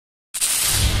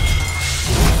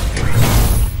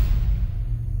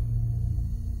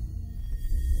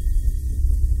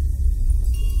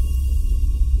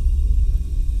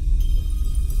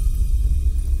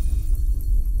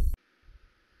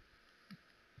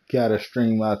Gotta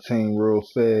stream my team real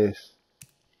fast.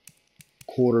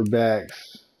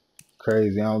 Quarterbacks,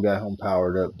 crazy. I don't got him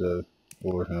powered up though,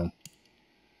 or him.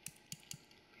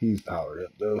 He's powered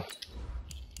up though.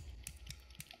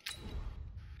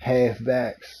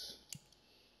 Halfbacks,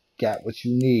 got what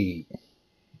you need.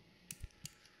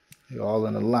 You're all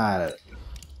in the lineup.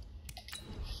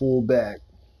 Fullback.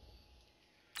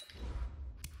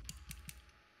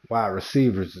 Wide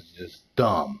receivers is just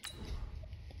dumb.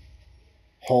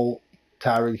 Holt,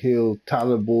 Tyreek Hill,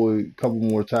 Tyler Boyd, couple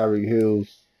more Tyreek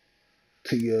Hills,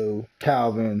 T.O.,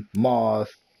 Calvin, Moss,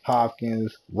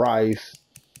 Hopkins, Rice,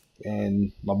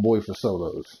 and my boy for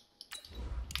solos.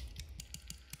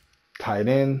 Tight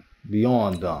end,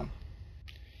 beyond dumb.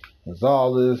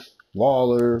 Gonzalez,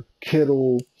 Waller,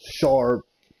 Kittle, Sharp,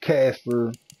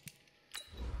 Casper.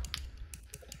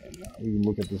 And we can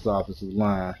look at this offensive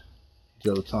line.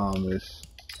 Joe Thomas,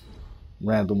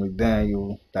 Randall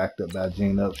McDaniel, backed up by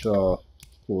Gene Upshaw,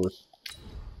 of course.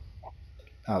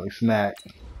 Alex Mack,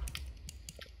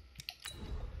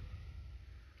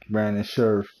 Brandon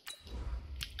Scherf,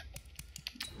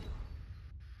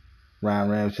 Ryan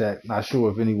Ramczyk. Not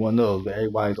sure if anyone knows, but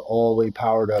everybody's all the way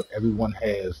powered up. Everyone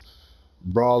has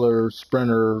brawler,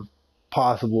 sprinter,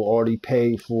 possible, already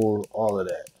paid for, all of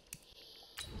that.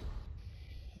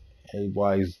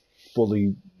 Everybody's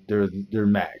fully, they're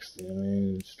maxed. You know what I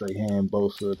mean? Straight hand,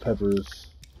 Bosa, Peppers.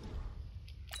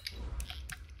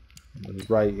 On the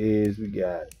right is we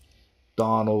got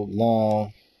Donald,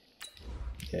 Long,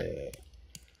 yeah,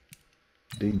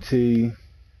 DT.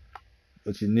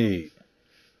 What you need?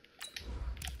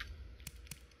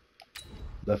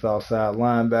 Left outside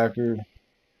linebacker,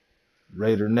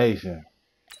 Raider Nation.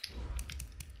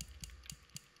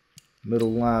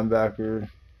 Middle linebacker,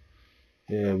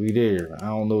 yeah, we there. I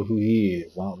don't know who he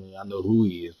is. I know who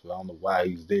he is, but I don't know why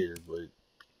he's there. But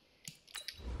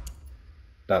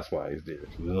that's why he's there.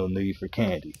 There's no need for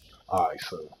candy. All right,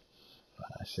 so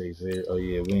I say there. Oh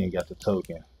yeah, we ain't got the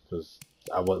token because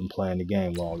I wasn't playing the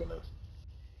game long enough.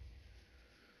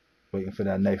 Waiting for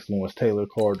that next Lawrence Taylor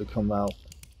card to come out.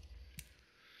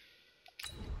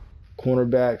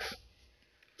 Cornerbacks,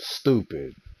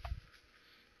 stupid.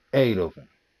 8 of them.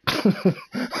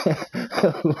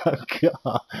 Oh my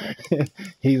God.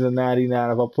 He's a 99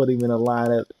 if I put him in the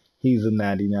lineup. He's a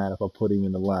 99 if I put him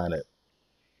in the lineup.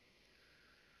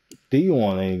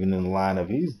 Dion ain't even in the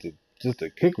lineup. He's just a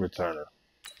kick returner.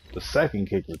 The second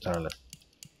kick returner.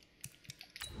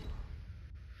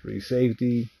 Free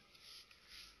safety.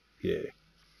 Yeah.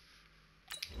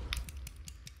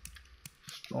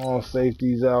 Strong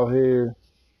safeties out here.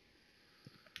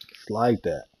 It's like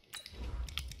that.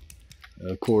 And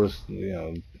of course, you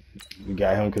know, we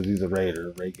got him because he's a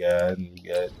Raider, great guy, and we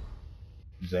got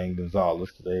Zane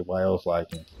Gonzalez because everybody else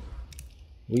like him.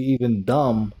 We even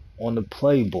dumb on the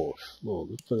playbooks. Look,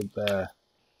 let's put it by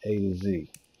A to Z.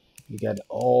 We got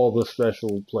all the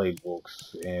special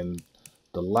playbooks and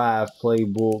the live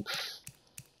playbooks.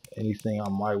 Anything I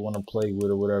might want to play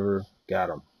with or whatever, got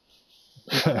them.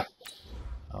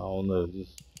 I don't know,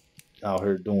 just out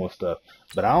here doing stuff.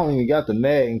 But I don't even got the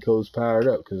Madden codes powered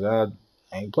up because I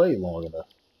ain't played long enough.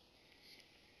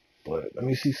 But let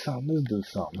me see something. Let's do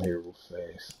something here real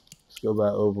fast. Let's go by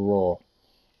overall.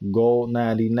 Gold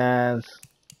 99s.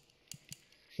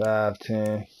 5,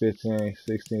 10, 15,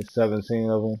 16, 17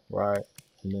 of them, right?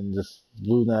 And then just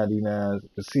blue 99s.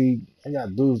 But see, I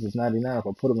got blues that's 99 if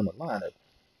I put them in the lineup.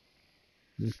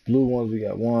 These blue ones, we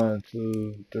got 1,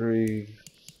 2, 3,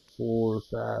 4,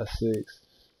 5, 6,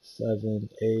 7,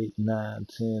 8, 9,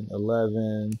 10,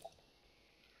 11.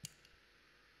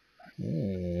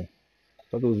 I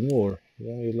thought there was more.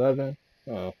 Only 11?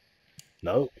 Oh,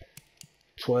 nope.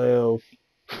 12.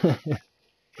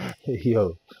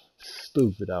 Yo,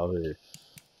 stupid out here.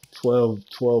 12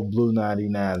 blue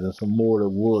 99s and some more that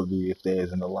would be if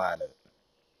there's in the lineup.